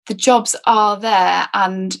the jobs are there,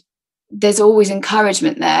 and there's always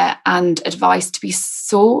encouragement there and advice to be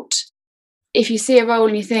sought. If you see a role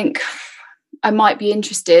and you think, I might be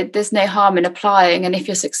interested, there's no harm in applying. And if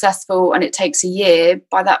you're successful and it takes a year,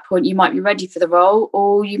 by that point you might be ready for the role,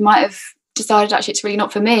 or you might have decided actually it's really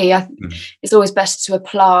not for me. It's always better to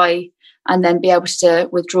apply and then be able to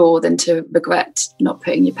withdraw than to regret not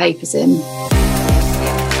putting your papers in.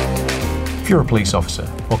 If you're a police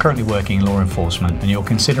officer or currently working in law enforcement and you're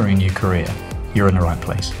considering a new career, you're in the right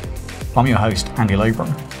place. I'm your host, Andy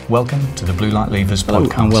Leyburn. Welcome to the Blue Light Leavers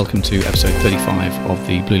podcast. Hello, and welcome to episode 35 of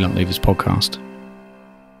the Blue Light Leavers podcast.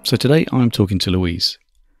 So today I'm talking to Louise.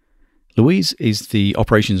 Louise is the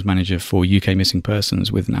operations manager for UK Missing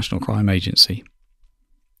Persons with the National Crime Agency.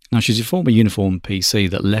 Now, she's a former uniformed PC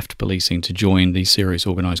that left policing to join the Serious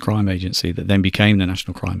Organised Crime Agency that then became the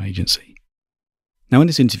National Crime Agency. Now, in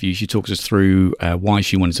this interview, she talks us through why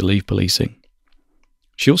she wanted to leave policing.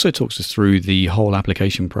 She also talks us through the whole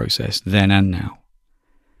application process then and now.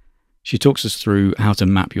 She talks us through how to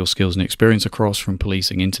map your skills and experience across from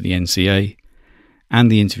policing into the NCA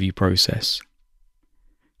and the interview process.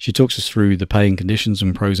 She talks us through the pay and conditions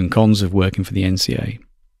and pros and cons of working for the NCA.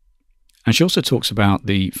 And she also talks about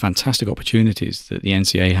the fantastic opportunities that the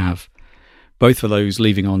NCA have, both for those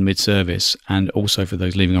leaving on mid-service and also for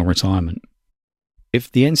those leaving on retirement.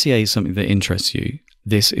 If the NCA is something that interests you,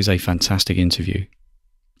 this is a fantastic interview.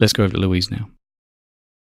 Let's go over to Louise now.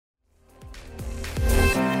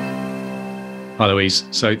 Hi, Louise.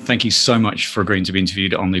 So thank you so much for agreeing to be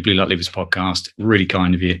interviewed on the Blue Light Leavers podcast. Really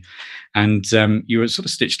kind of you. And you were sort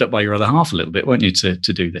of stitched up by your other half a little bit, weren't you, to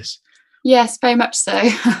do this? Yes, very much so.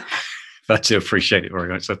 I do appreciate it very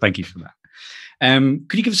much. So thank you for that.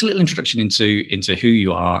 Could you give us a little introduction into who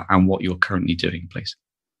you are and what you're currently doing, please?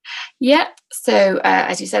 Yeah. So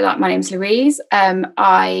as you said, my name's Louise.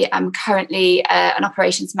 I am currently an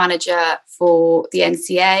operations manager for the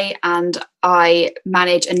NCA, and I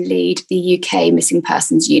manage and lead the UK Missing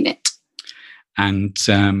Persons unit. And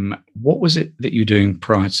what was it that you were doing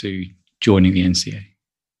prior to joining the NCA?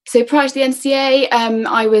 So prior to the NCA,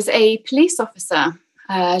 I was a police officer,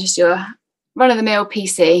 just your run-of-the-mill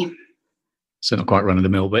PC. So not quite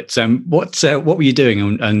run-of-the-mill, but what were you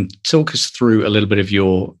doing? And talk us through a little bit of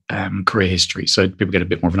your career history, so people get a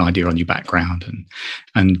bit more of an idea on your background,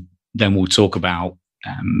 and then we'll talk about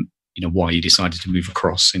why you decided to move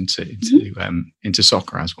across into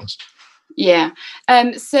soccer as was. Yeah.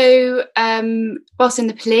 So whilst in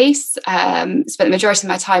the police, spent the majority of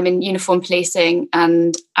my time in uniform policing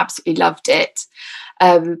and absolutely loved it,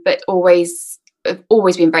 but I've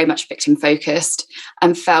always been very much victim focused,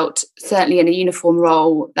 and felt certainly in a uniform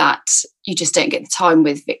role that you just don't get the time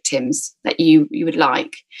with victims that you would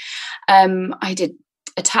like. I did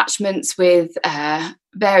attachments with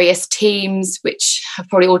various teams, which have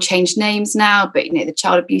probably all changed names now, but the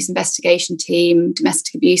child abuse investigation team,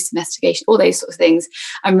 domestic abuse investigation, all those sorts of things.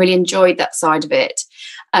 I really enjoyed that side of it,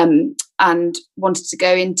 and wanted to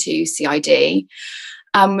go into CID,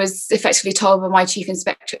 and was effectively told by my chief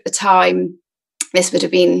inspector at the time, this would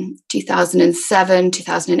have been 2007,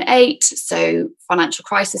 2008, so financial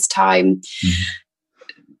crisis time.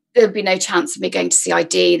 Mm-hmm. There'd be no chance of me going to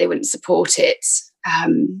CID. They wouldn't support it.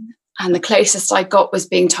 And the closest I got was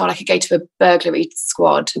being told I could go to a burglary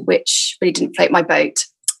squad, which really didn't float my boat.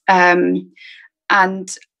 And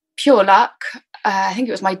pure luck, I think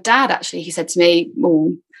it was my dad, actually, he said to me,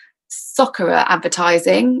 "Oh, soccer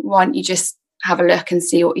advertising, why don't you just have a look and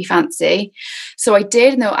see what you fancy?" So I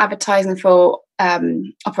did, and they were advertising for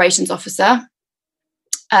operations officer,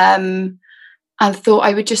 and thought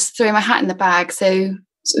I would just throw my hat in the bag. So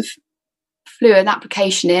sort of flew an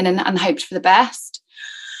application in and hoped for the best.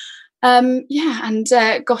 And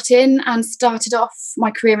got in and started off my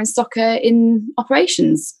career in soccer in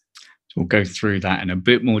operations. We'll go through that in a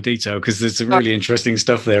bit more detail because there's some really interesting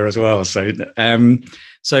stuff there as well. So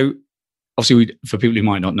obviously, for people who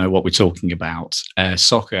might not know what we're talking about,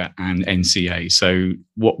 soccer and NCA. So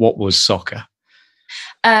what was soccer?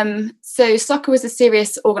 So soccer was a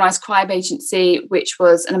Serious Organised Crime Agency, which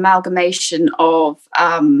was an amalgamation of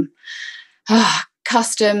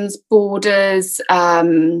customs, borders,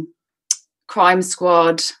 crime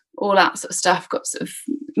squad, all that sort of stuff got sort of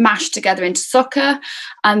mashed together into soccer.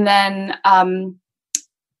 And then, I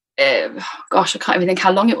can't even think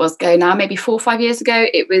how long it was ago now, maybe 4 or 5 years ago,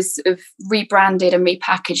 it was sort of rebranded and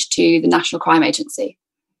repackaged to the National Crime Agency.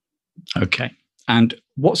 Okay. And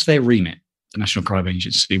what's their remit, the National Crime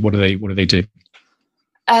Agency? What do they do?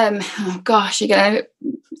 It's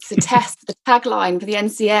the test, the tagline for the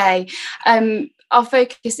NCA. Our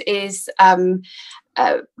focus is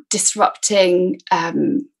disrupting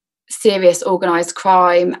serious organised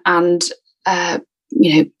crime and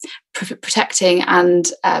protecting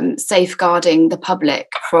and safeguarding the public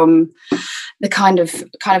from the kind of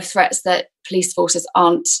threats that police forces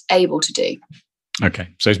aren't able to do. Okay,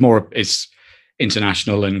 so it's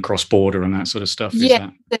international and cross-border and that sort of stuff.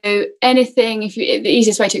 So anything, the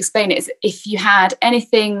easiest way to explain it is if you had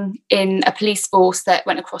anything in a police force that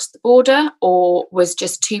went across the border or was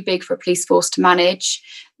just too big for a police force to manage,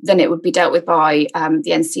 then it would be dealt with by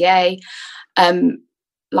the NCA.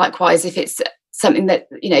 Likewise, if it's something that,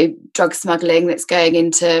 drug smuggling that's going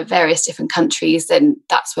into various different countries, then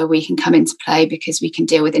that's where we can come into play because we can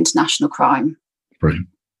deal with international crime. Brilliant.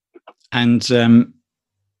 And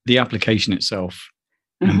the application itself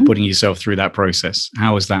and putting yourself through that process,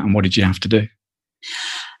 how was that and what did you have to do?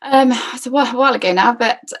 It's a while ago now,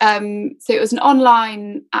 but so it was an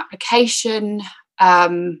online application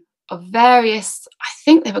of various, I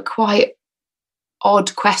think they were quite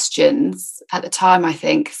odd questions at the time, I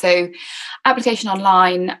think. So application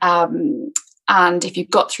online, and if you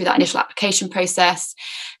got through that initial application process,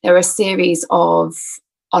 there are a series of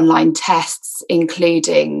online tests,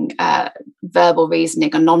 including verbal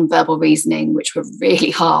reasoning and non-verbal reasoning, which were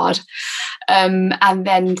really hard, and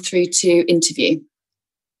then through to interview.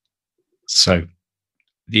 So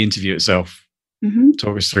the interview itself,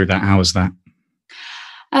 talk us through that. How was that?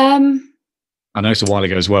 I know it's a while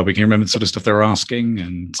ago as well, but can you remember the sort of stuff they were asking?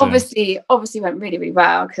 And obviously went really, really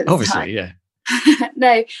well. Obviously, yeah.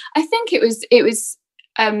 No, I think it was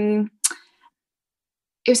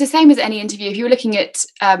the same as any interview. If you were looking at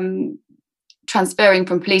transferring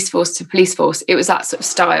from police force to police force, it was that sort of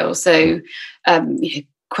style. So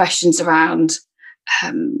questions around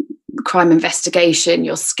crime investigation,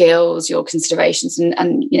 your skills, your considerations,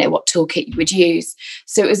 and what toolkit you would use.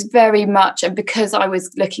 So it was very much, and because I was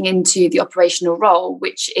looking into the operational role,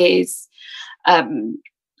 which is very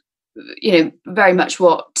much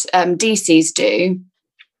what DCs do,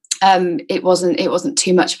 it wasn't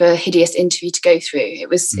too much of a hideous interview to go through. It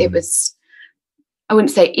was I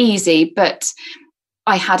wouldn't say easy, but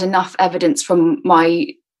I had enough evidence from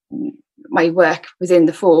my work within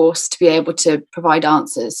the force to be able to provide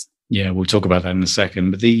answers. Yeah, we'll talk about that in a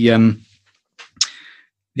second. But the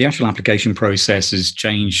actual application process has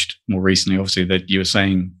changed more recently. Obviously, that you were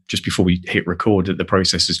saying just before we hit record that the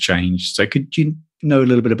process has changed. So could you know a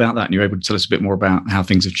little bit about that? And you're able to tell us a bit more about how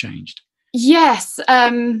things have changed? Yes.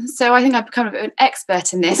 So I think I've become an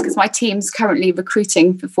expert in this because my team's currently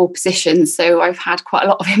recruiting for 4 positions. So I've had quite a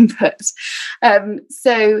lot of input.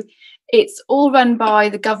 So it's all run by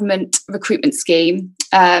the government recruitment scheme.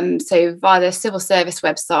 So via the civil service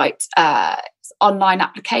website, it's online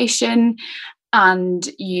application, and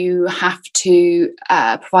you have to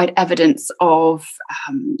provide evidence of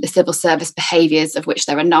the civil service behaviours, of which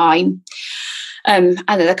there are 9. And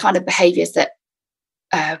they're the kind of behaviours that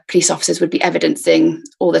police officers would be evidencing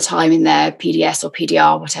all the time in their PDS or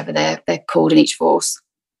PDR, whatever they're called in each force.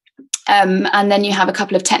 And then you have a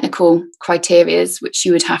couple of technical criterias which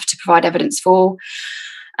you would have to provide evidence for,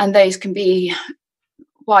 and those can be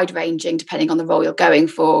wide-ranging depending on the role you're going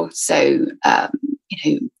for. So,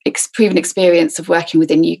 proven experience of working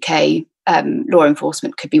within UK law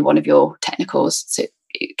enforcement could be one of your technicals. So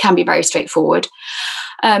it can be very straightforward.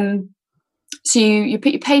 So you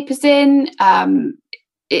put your papers in.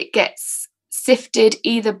 It gets sifted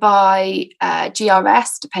either by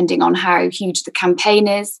GRS, depending on how huge the campaign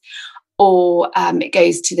is, or it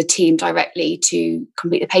goes to the team directly to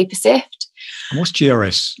complete the paper sift. And what's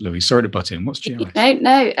GRS, Louise? Sorry to butt in. What's GRS?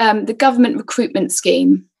 No, the government recruitment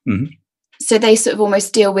scheme. Mm-hmm. So they sort of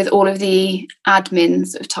almost deal with all of the admin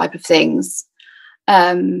sort of type of things.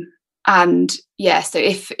 So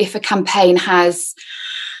if a campaign has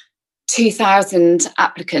 2,000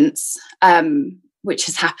 applicants, which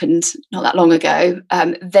has happened not that long ago,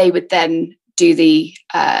 they would then do the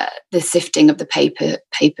sifting of the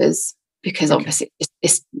papers, because obviously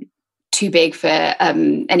it's too big for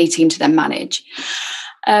any team to then manage.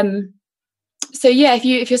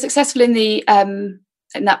 If you're successful in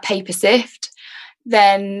in that paper sift,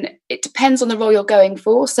 then it depends on the role you're going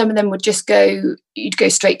for. Some of them would you'd go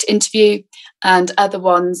straight to interview, and other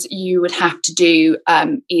ones you would have to do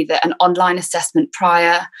either an online assessment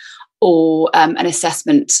prior or an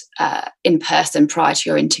assessment in person prior to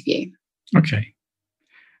your interview. Okay.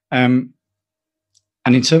 And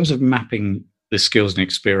in terms of mapping the skills and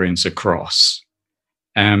experience across,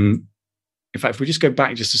 in fact, if we just go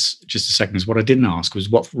back just a second, what I didn't ask was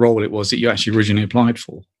what role it was that you actually originally applied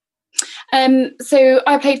for. So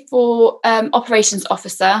I applied for operations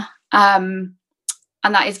officer, and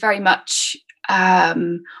that is very much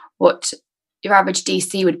what your average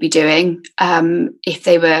DC would be doing if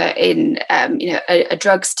they were in a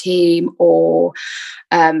drugs team or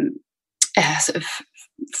sort of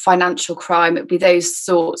financial crime. It would be those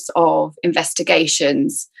sorts of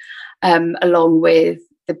investigations, along with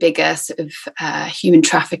the bigger sort of human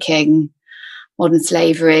trafficking, modern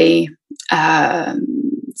slavery, CSEA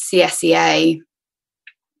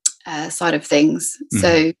side of things.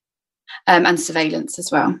 So and surveillance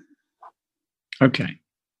as well. Okay.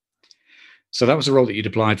 So that was a role that you'd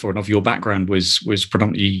applied for, and of your background was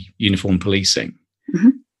predominantly uniform policing.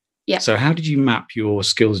 Yeah. So how did you map your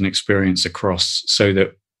skills and experience across so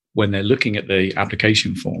that when they're looking at the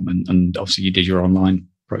application form, and obviously you did your online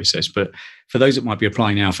process, but for those that might be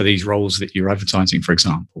applying now for these roles that you're advertising, for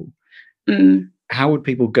example, how would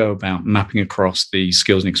people go about mapping across the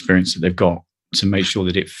skills and experience that they've got to make sure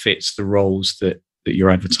that it fits the roles that you're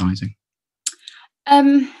advertising?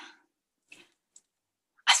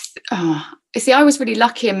 See, I was really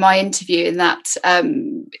lucky in my interview in that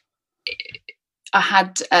I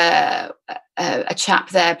had a chap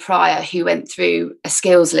there prior who went through a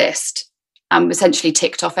skills list and essentially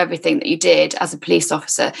ticked off everything that you did as a police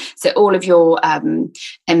officer. So all of your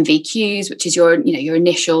MVQs, which is your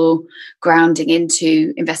initial grounding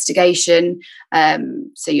into investigation.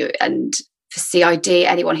 And for CID,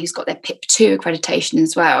 anyone who's got their PIP2 accreditation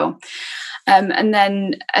as well. And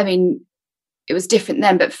then, I mean, it was different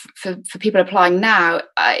then, but for people applying now,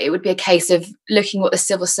 it would be a case of looking what the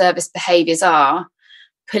civil service behaviours are,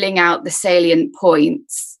 pulling out the salient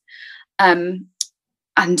points, and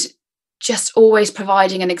just always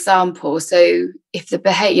providing an example. So if the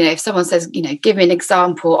behaviour, if someone says, give me an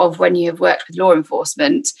example of when you have worked with law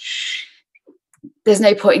enforcement, there's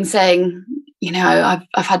no point in saying,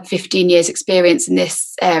 I've had 15 years experience in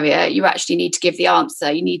this area. You actually need to give the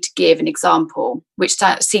answer. You need to give an example, which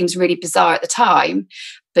seems really bizarre at the time,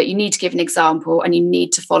 but you need to give an example and you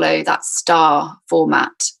need to follow that STAR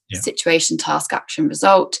format: situation, task, action,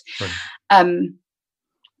 result. Right.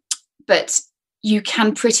 But you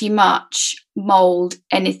can pretty much mould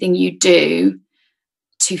anything you do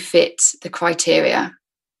to fit the criteria.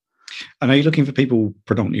 And are you looking for people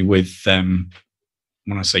predominantly with, when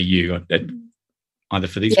I say you, either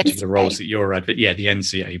for these particular roles that you're the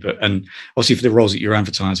NCA, and obviously for the roles that you're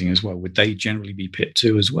advertising as well, would they generally be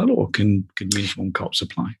PIP2 as well, or can uniform cops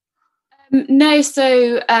apply? No,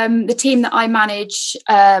 so the team that I manage,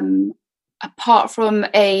 apart from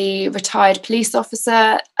a retired police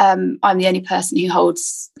officer, I'm the only person who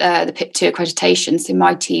holds the PIP2 accreditation, so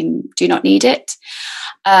my team do not need it.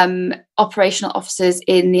 Operational officers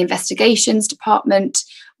in the investigations department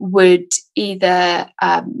would either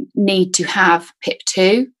need to have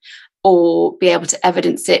PIP2 or be able to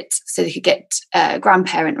evidence it so they could get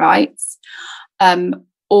grandparent rights.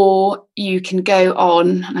 Or you can go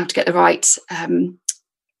on, and I have to get the right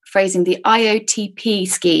phrasing, the IOTP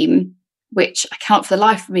scheme, which I cannot for the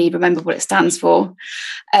life of me remember what it stands for.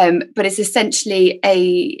 But it's essentially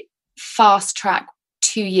a fast track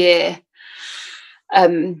 2-year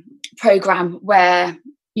program where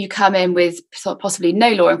you come in with possibly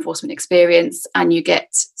no law enforcement experience and you get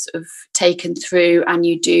sort of taken through and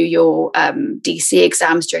you do your DC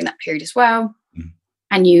exams during that period as well.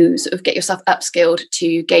 And you sort of get yourself upskilled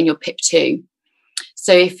to gain your PIP2.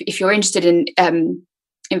 So if you're interested in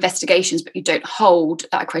investigations but you don't hold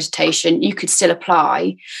that accreditation, you could still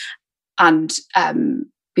apply and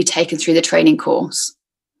be taken through the training course.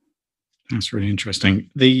 That's really interesting.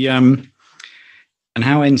 The and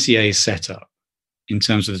how NCA is set up in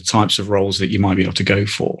terms of the types of roles that you might be able to go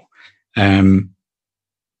for.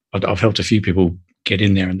 I've helped a few people get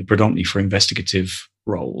in there, and they're predominantly for investigative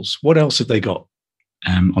roles. What else have they got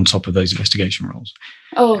on top of those investigation roles?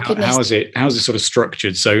 Goodness. How is it sort of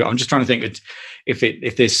structured? So I'm just trying to think that if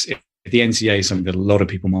the NCA is something that a lot of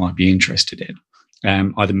people might be interested in,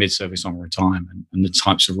 either mid-service or retirement, and the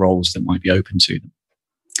types of roles that might be open to them.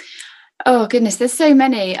 Oh goodness, there's so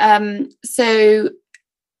many. So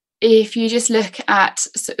if you just look at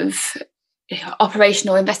sort of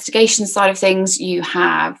operational investigation side of things, you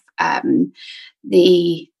have I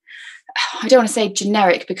don't want to say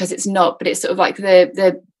generic because it's not, but it's sort of like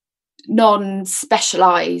the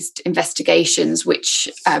non-specialised investigations, which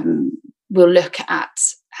will look at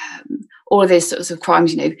all of those sorts of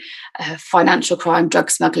crimes, financial crime,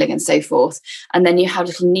 drug smuggling and so forth. And then you have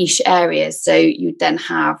little niche areas. So you then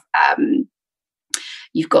have,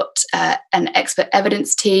 you've got an expert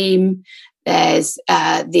evidence team. There's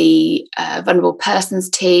the vulnerable persons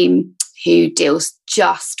team who deals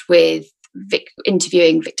just with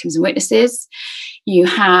interviewing victims and witnesses. You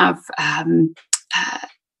have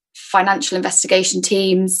financial investigation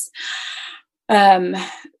teams,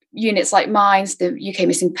 units like mine, so the UK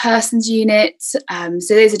Missing Persons Unit. So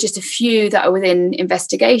those are just a few that are within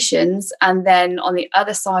investigations. And then on the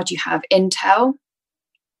other side, you have Intel,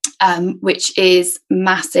 which is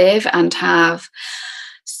massive and have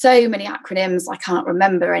so many acronyms, I can't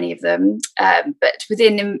remember any of them. But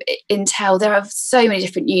within Intel, there are so many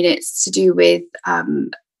different units to do with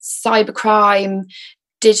cybercrime,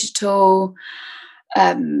 digital.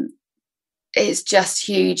 It's just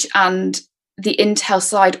huge. And the Intel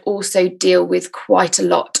side also deal with quite a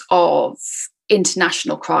lot of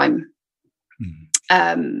international crime.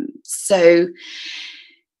 So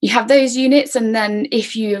you have those units, and then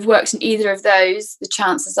if you have worked in either of those, the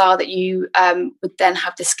chances are that you would then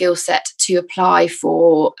have the skill set to apply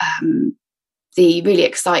for the really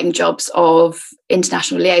exciting jobs of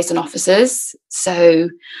international liaison officers. So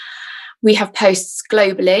we have posts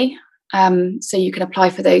globally, so you can apply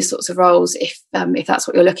for those sorts of roles if that's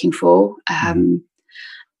what you're looking for. And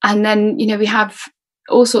then, we have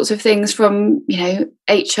all sorts of things from,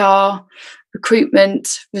 HR,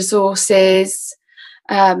 recruitment, resources.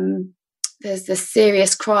 There's the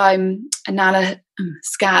serious crime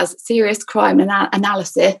SCAS, serious crime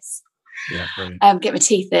analysis. Yeah, brilliant. Get my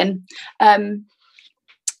teeth in.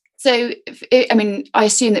 So, I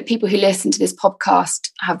assume that people who listen to this podcast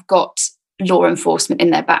have got law enforcement in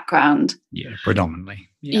their background. Yeah, predominantly.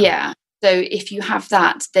 Yeah. So if you have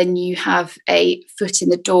that, then you have a foot in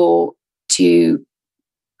the door to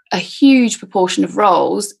a huge proportion of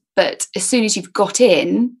roles. But as soon as you've got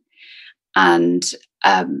in and,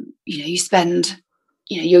 you spend,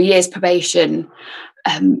 your year's probation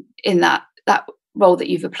in that role that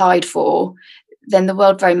you've applied for, then the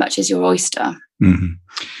world very much is your oyster.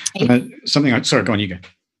 Sorry, go on, you go.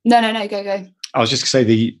 No, go. I was just going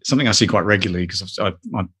to say something I see quite regularly, because I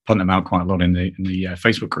punt them out quite a lot in the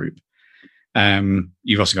Facebook group.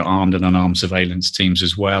 You've also got armed and unarmed surveillance teams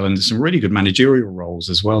as well, and there's some really good managerial roles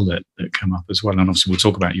as well that come up as well. And obviously we'll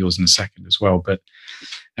talk about yours in a second as well. But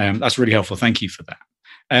that's really helpful. Thank you for that.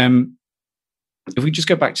 If we just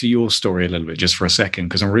go back to your story a little bit, just for a second,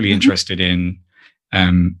 because I'm really interested in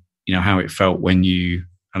how it felt when you,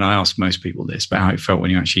 and I ask most people this, but how it felt when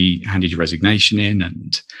you actually handed your resignation in,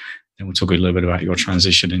 and then we'll talk a little bit about your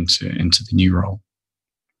transition into the new role.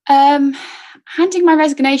 Handing my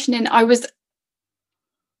resignation in, I was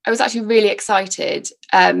actually really excited.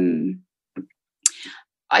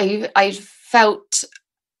 I felt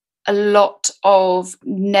a lot of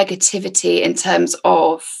negativity in terms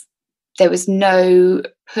of there was no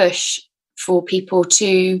push for people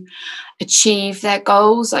to achieve their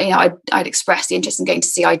goals. I'd expressed the interest in going to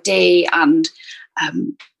CID and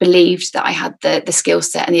believed that I had the skill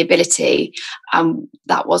set and the ability.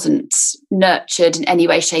 That wasn't nurtured in any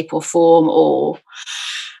way, shape or form.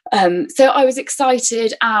 So I was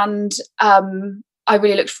excited, and I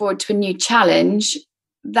really looked forward to a new challenge.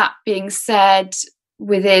 That being said,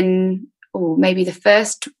 within maybe the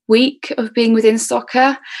first week of being within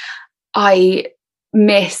soccer, I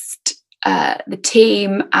missed the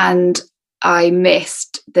team and I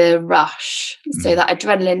missed the rush. So that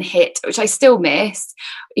adrenaline hit, which I still miss.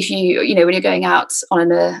 If when you're going out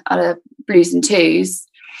on a blues and twos,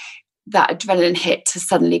 that adrenaline hit has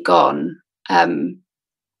suddenly gone.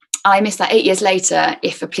 I miss that 8 years later.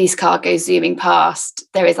 If a police car goes zooming past,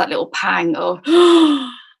 there is that little pang of,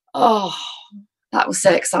 oh, that was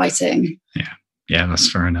so exciting. Yeah,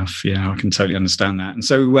 that's fair enough. Yeah, I can totally understand that. And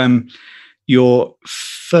so your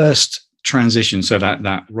first transition, so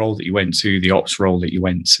that role that you went to, the ops role that you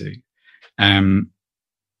went to, and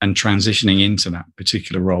transitioning into that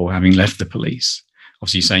particular role, having left the police,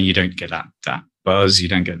 obviously you're saying you don't get that buzz, you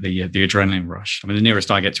don't get the adrenaline rush. I mean, the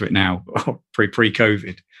nearest I get to it now,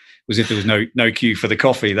 pre-COVID, was if there was no queue for the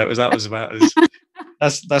coffee. That was about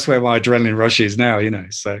as that's where my adrenaline rush is now,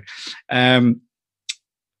 So,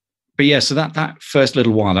 but yeah, so that first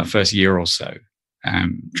little while, that first year or so,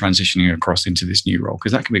 transitioning across into this new role,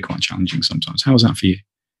 because that can be quite challenging sometimes. How was that for you?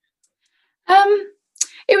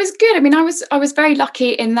 It was good. I mean, I was very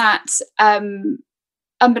lucky in that,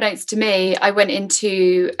 unbeknownst to me, I went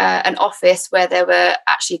into an office where there were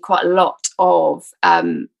actually quite a lot of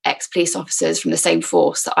ex-police officers from the same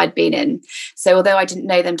force that I'd been in. So although I didn't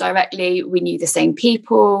know them directly, we knew the same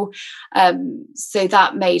people. So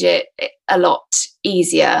that made it a lot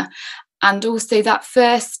easier. And also that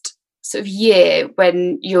first sort of year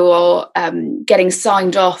when you're getting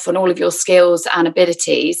signed off on all of your skills and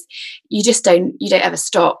abilities, you don't ever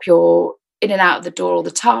stop. You're in and out of the door all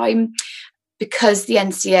the time, because the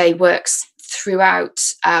NCA works throughout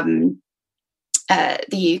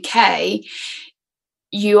the UK.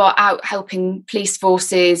 you are out helping police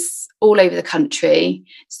forces all over the country,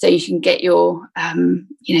 so you can get your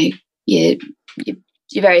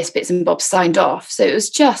your various bits and bobs signed off. So it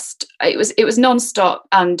was non-stop,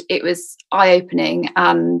 and it was eye-opening,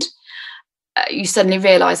 and you suddenly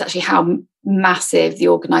realise actually how massive the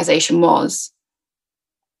organisation was.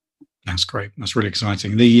 That's great. That's really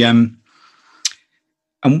exciting.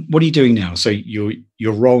 And what are you doing now? So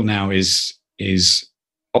your role now is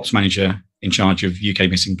ops manager in charge of UK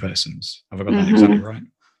missing persons. Have I got that exactly right?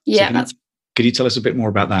 Yeah. So could you tell us a bit more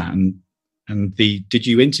about that? And did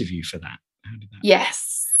you interview for that? How did that?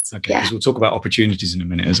 Yes. Okay, because we'll talk about opportunities in a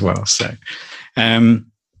minute as well. So,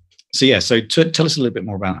 so tell us a little bit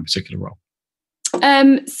more about that particular role.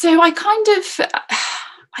 So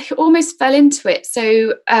I almost fell into it.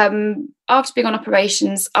 So after being on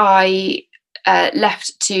operations, I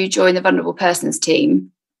left to join the vulnerable persons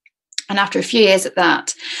team. And after a few years at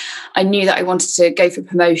that, I knew that I wanted to go for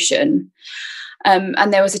promotion.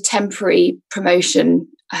 And there was a temporary promotion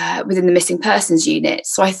within the missing persons unit.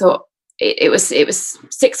 So I thought it was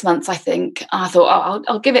 6 months, I think. And I thought,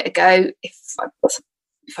 I'll give it a go. If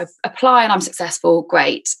I apply and I'm successful,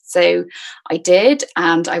 great. So I did,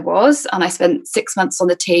 and I spent 6 months on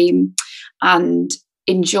the team and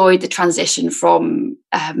enjoyed the transition from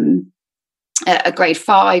a grade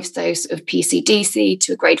 5, so sort of PCDC,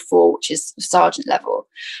 to a grade 4, which is sergeant level.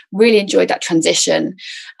 Really enjoyed that transition.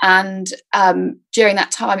 And during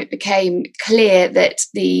that time, it became clear that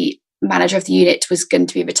the manager of the unit was going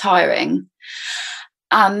to be retiring.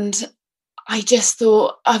 And I just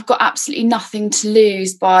thought, I've got absolutely nothing to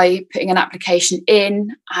lose by putting an application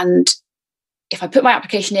in. And if I put my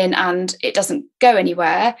application in and it doesn't go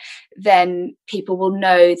anywhere, then people will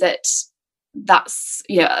know that that's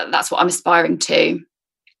what I'm aspiring to.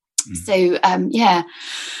 So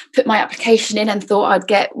put my application in and thought I'd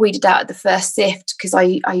get weeded out at the first sift, because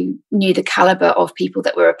I knew the caliber of people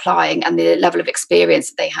that were applying and the level of experience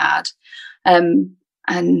that they had. Didn't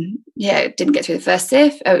get through the first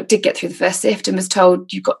sift. Did get through the first sift and was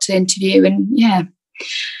told you've got to interview, and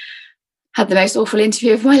had the most awful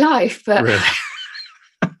interview of my life. But really?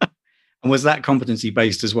 And was that competency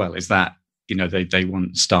based as well? Is that, they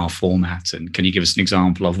want star format, and can you give us an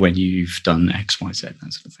example of when you've done X, Y, Z,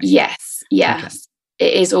 that sort of thing? Yes. Okay.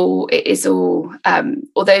 It is all,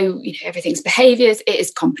 although everything's behaviours, it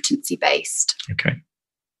is competency based. Okay.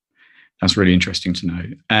 That's really interesting to know.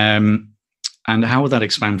 And how will that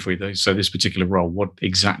expand for you though? So this particular role, what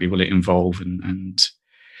exactly will it involve, and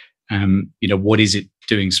what is it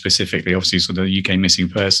doing specifically? Obviously, sort of UK missing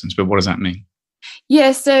persons, but what does that mean?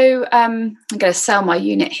 Yeah, so I'm going to sell my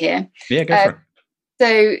unit here. Yeah, go for it.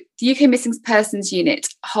 So the UK Missing Persons Unit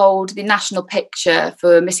hold the national picture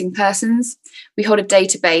for missing persons. We hold a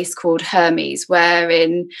database called Hermes,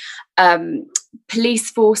 wherein police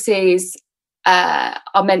forces are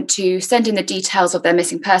meant to send in the details of their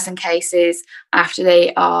missing person cases after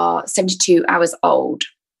they are 72 hours old.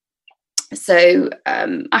 So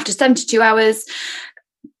after 72 hours,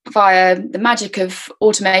 via the magic of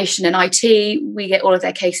automation and IT, we get all of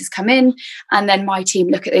their cases come in, and then my team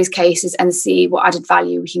look at those cases and see what added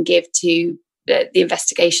value we can give to the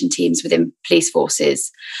investigation teams within police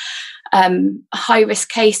forces. High risk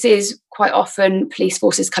cases, quite often police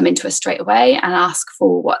forces come into us straight away and ask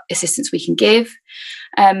for what assistance we can give.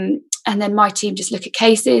 And then my team just look at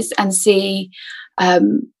cases and see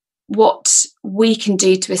what we can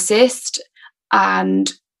do to assist,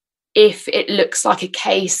 and if it looks like a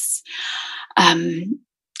case,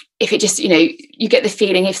 if it just, you get the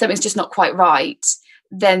feeling if something's just not quite right,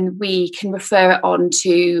 then we can refer it on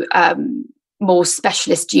to more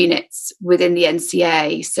specialist units within the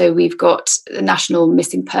NCA. So we've got the National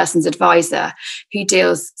Missing Persons Advisor, who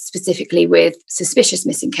deals specifically with suspicious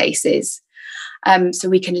missing cases. So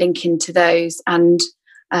we can link into those. And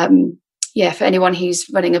for anyone who's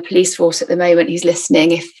running a police force at the moment who's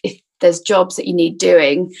listening, if there's jobs that you need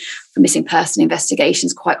doing for missing person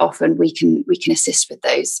investigations, quite often we can assist with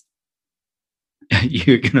those.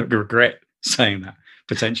 You're going to regret saying that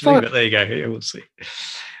potentially, but there you go. Yeah, we'll see.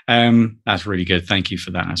 That's really good. Thank you for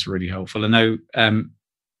that. That's really helpful. I know.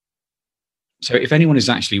 So if anyone is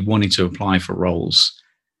actually wanting to apply for roles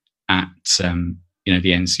at the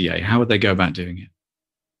NCA, how would they go about doing it?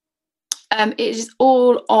 It is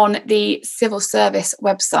all on the civil service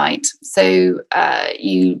website. So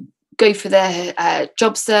you go for their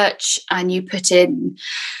job search and you put in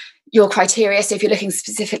your criteria. So if you're looking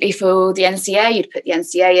specifically for the NCA, you'd put the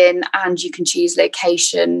NCA in, and you can choose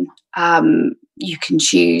location. You can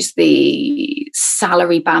choose the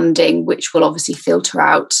salary banding, which will obviously filter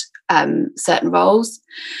out certain roles.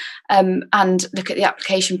 and look at the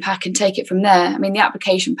application pack and take it from there. I mean, the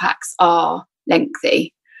application packs are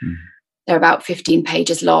lengthy. They're about 15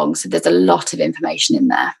 pages long, so there's a lot of information in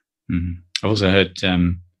there. I also heard,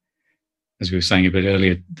 as we were saying a bit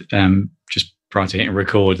earlier, just prior to hitting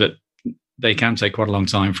record, that they can take quite a long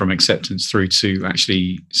time from acceptance through to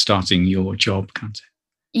actually starting your job, can't it?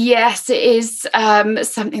 Yes, it is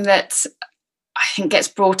something that I think gets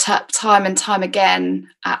brought up time and time again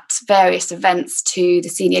at various events to the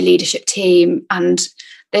senior leadership team, and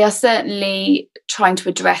they are certainly trying to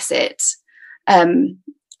address it.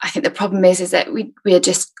 I think the problem is that we are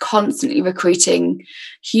just constantly recruiting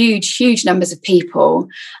huge numbers of people,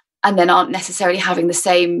 and then aren't necessarily having the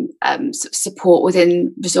same support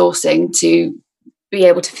within resourcing to be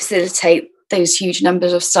able to facilitate those huge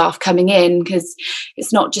numbers of staff coming in, because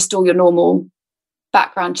it's not just all your normal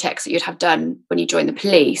background checks that you'd have done when you join the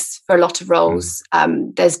police. For a lot of roles,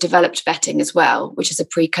 there's developed vetting as well, which is a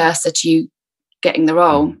precursor to you getting the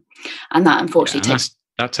role, and that unfortunately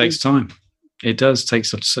takes time. It does take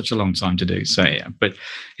such a long time to do. So yeah, but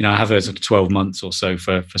I have heard sort of 12 months or so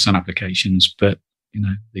for some applications, but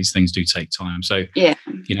these things do take time. So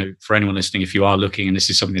for anyone listening, if you are looking and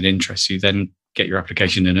this is something that interests you, then get your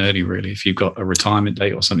application in early. Really, if you've got a retirement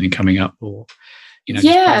date or something coming up, or just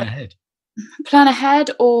plan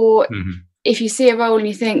ahead. Or if you see a role and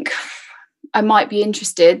you think, I might be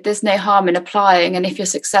interested, there's no harm in applying. And if you're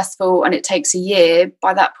successful and it takes a year,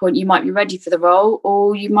 by that point you might be ready for the role,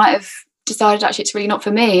 or you might have decided actually it's really not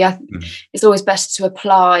for me. It's always better to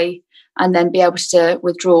apply and then be able to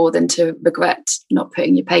withdraw than to regret not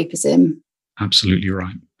putting your papers in. Absolutely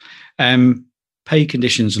right. Pay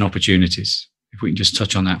conditions and opportunities, if we can just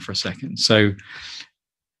touch on that for a second. So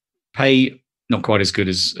pay, not quite as good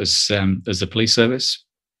as the police service,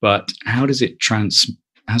 but how does it I'm trying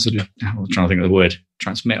to think of the word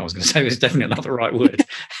transmit. I was going to say it's definitely not the right word.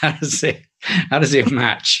 How does it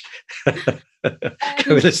match?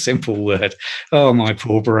 Go with a simple word. Oh, my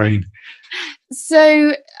poor brain.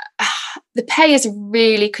 So the pay is a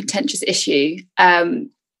really contentious issue, and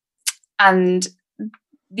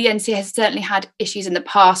the NCA has certainly had issues in the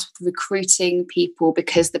past with recruiting people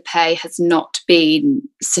because the pay has not been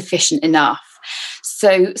sufficient enough.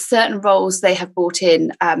 So certain roles, they have brought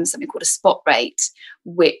in something called a spot rate,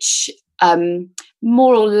 which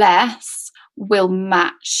more or less will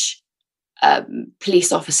match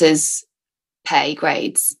police officers' pay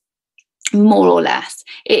grades, more or less.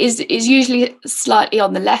 It is usually slightly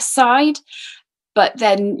on the less side, but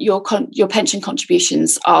then your pension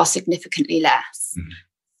contributions are significantly less.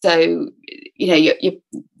 So your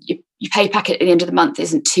pay packet at the end of the month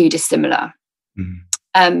isn't too dissimilar.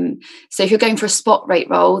 So if you're going for a spot rate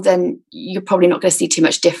role, then you're probably not going to see too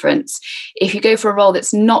much difference. If you go for a role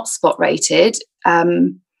that's not spot rated,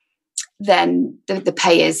 then the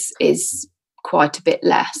pay is quite a bit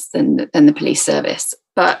less than the police service.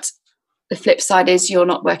 But the flip side is you're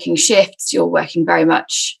not working shifts, you're working very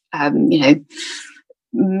much,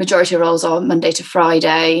 majority of roles are Monday to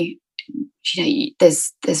Friday.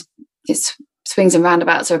 There's swings and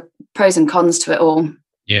roundabouts, so pros and cons to it all.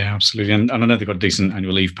 Yeah, absolutely. And I know they've got a decent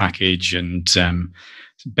annual leave package and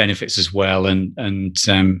benefits as well, and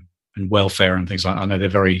welfare and things like that. I know they're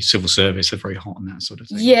very civil service, they're very hot on that sort of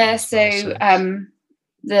thing. Yeah,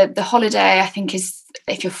 the holiday, I think, is,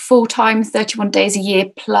 if you're full-time, 31 days a year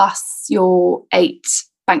plus your 8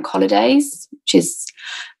 bank holidays, which is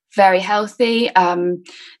very healthy.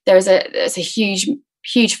 There's a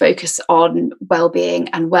huge focus on well-being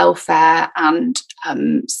and welfare and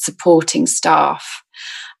supporting staff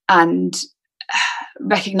and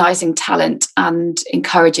recognising talent and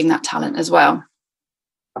encouraging that talent as well.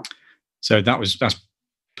 So that's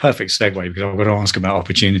perfect segue, because I've got to ask about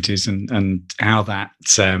opportunities and how that,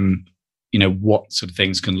 what sort of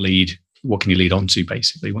things can you lead on to,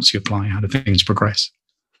 basically, once you apply? How do things progress?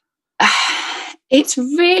 It's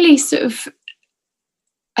really sort of,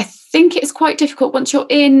 I think it's quite difficult once you're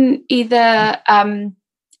in either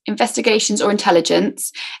investigations or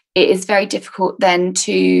intelligence. It is very difficult then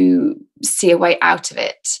to see a way out of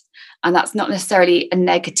it. And that's not necessarily a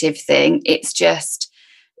negative thing. It's just,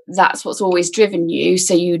 that's what's always driven you.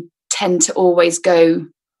 So you tend to always go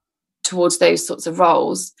towards those sorts of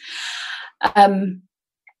roles. And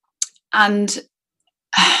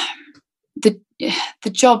the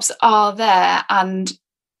jobs are there and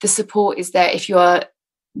the support is there. If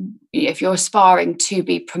you're aspiring to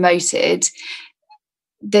be promoted,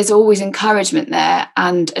 there's always encouragement there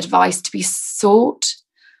and advice to be sought.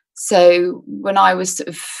 So when I was sort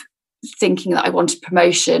of thinking that I wanted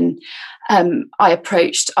promotion, I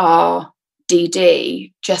approached our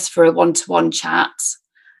DD just for a one-to-one chat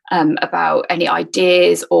about any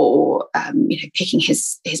ideas, or picking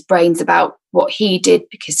his brains about what he did,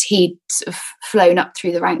 because he'd sort of flown up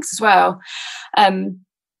through the ranks as well.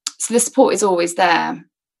 So the support is always there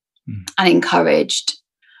and encouraged.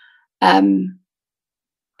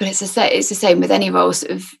 But it's the same with any role.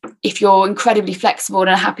 Sort of, if you're incredibly flexible and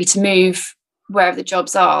are happy to move wherever the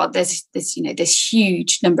jobs are, there's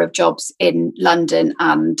huge number of jobs in London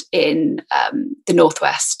and in the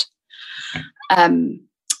Northwest.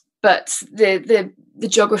 But the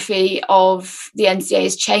geography of the NCA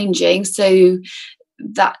is changing, so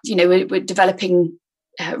that we're developing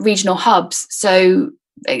regional hubs. So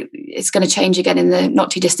it's going to change again in the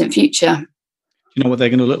not too distant future. Do you know what they're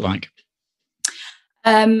going to look like?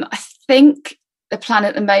 I think the plan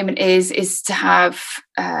at the moment is to have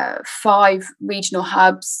 5 regional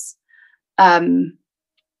hubs, and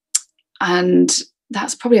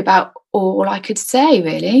that's probably about all I could say,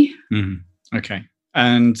 really. Mm-hmm. Okay.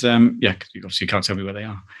 And because you obviously can't tell me where they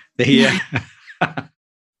are.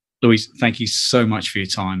 Louise, thank you so much for your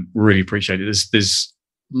time. Really appreciate it. There's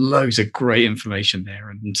loads of great information there,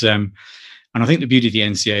 and I think the beauty of the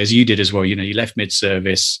NCA, as you did as well, you left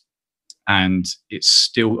mid-service, and it's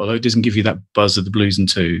still, although it doesn't give you that buzz of the blues and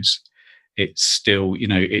twos, it's still,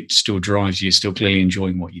 it still drives you. You're still clearly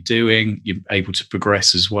enjoying what you're doing. You're able to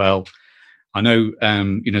progress as well. I know,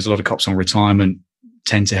 there's a lot of cops on retirement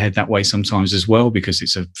tend to head that way sometimes as well, because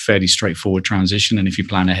it's a fairly straightforward transition, and if you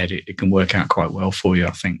plan ahead, it can work out quite well for you,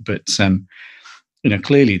 I think. But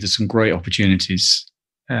clearly there's some great opportunities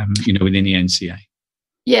within the NCA.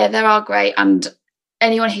 Yeah, there are great, and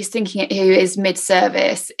anyone who's thinking it, who is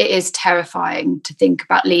mid-service, it is terrifying to think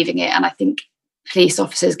about leaving it. And I think police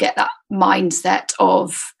officers get that mindset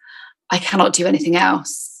of, I cannot do anything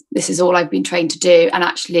else, this is all I've been trained to do. And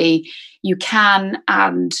actually you can,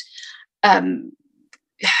 and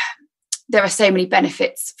there are so many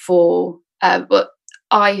benefits for,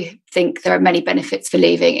 I think there are many benefits for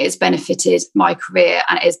leaving. It's benefited my career,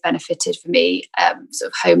 and it has benefited for me, sort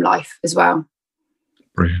of home life as well.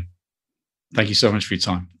 Brilliant. Thank you so much for your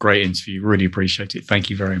time. Great interview. Really appreciate it. Thank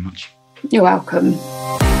you very much. You're welcome.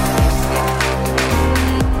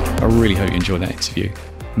 I really hope you enjoyed that interview.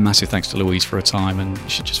 Massive thanks to Louise for her time, and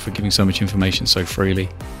just for giving so much information so freely.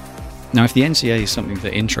 Now, if the NCA is something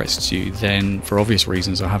that interests you, then for obvious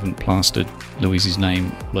reasons, I haven't plastered Louise's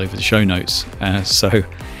name all over the show notes. So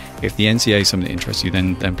if the NCA is something that interests you,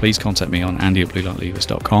 then please contact me on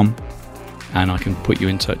andy@bluelightlevers.com, and I can put you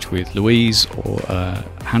in touch with Louise or a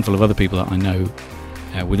handful of other people that I know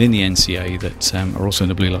within the NCA that are also in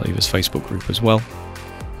the Blue Light Levers Facebook group as well.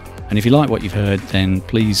 And if you like what you've heard, then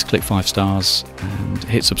please click 5 stars and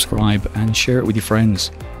hit subscribe and share it with your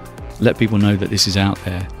friends. Let people know that this is out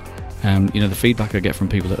there. The feedback I get from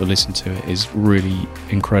people that have listened to it is really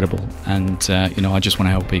incredible, and I just want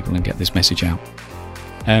to help people and get this message out.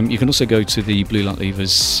 You can also go to the Blue Light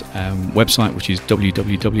Levers website, which is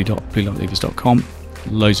www.bluelightlevers.com.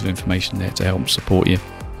 Loads of information there to help support you,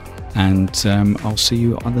 and I'll see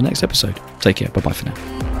you on the next episode. Take care. Bye bye for now.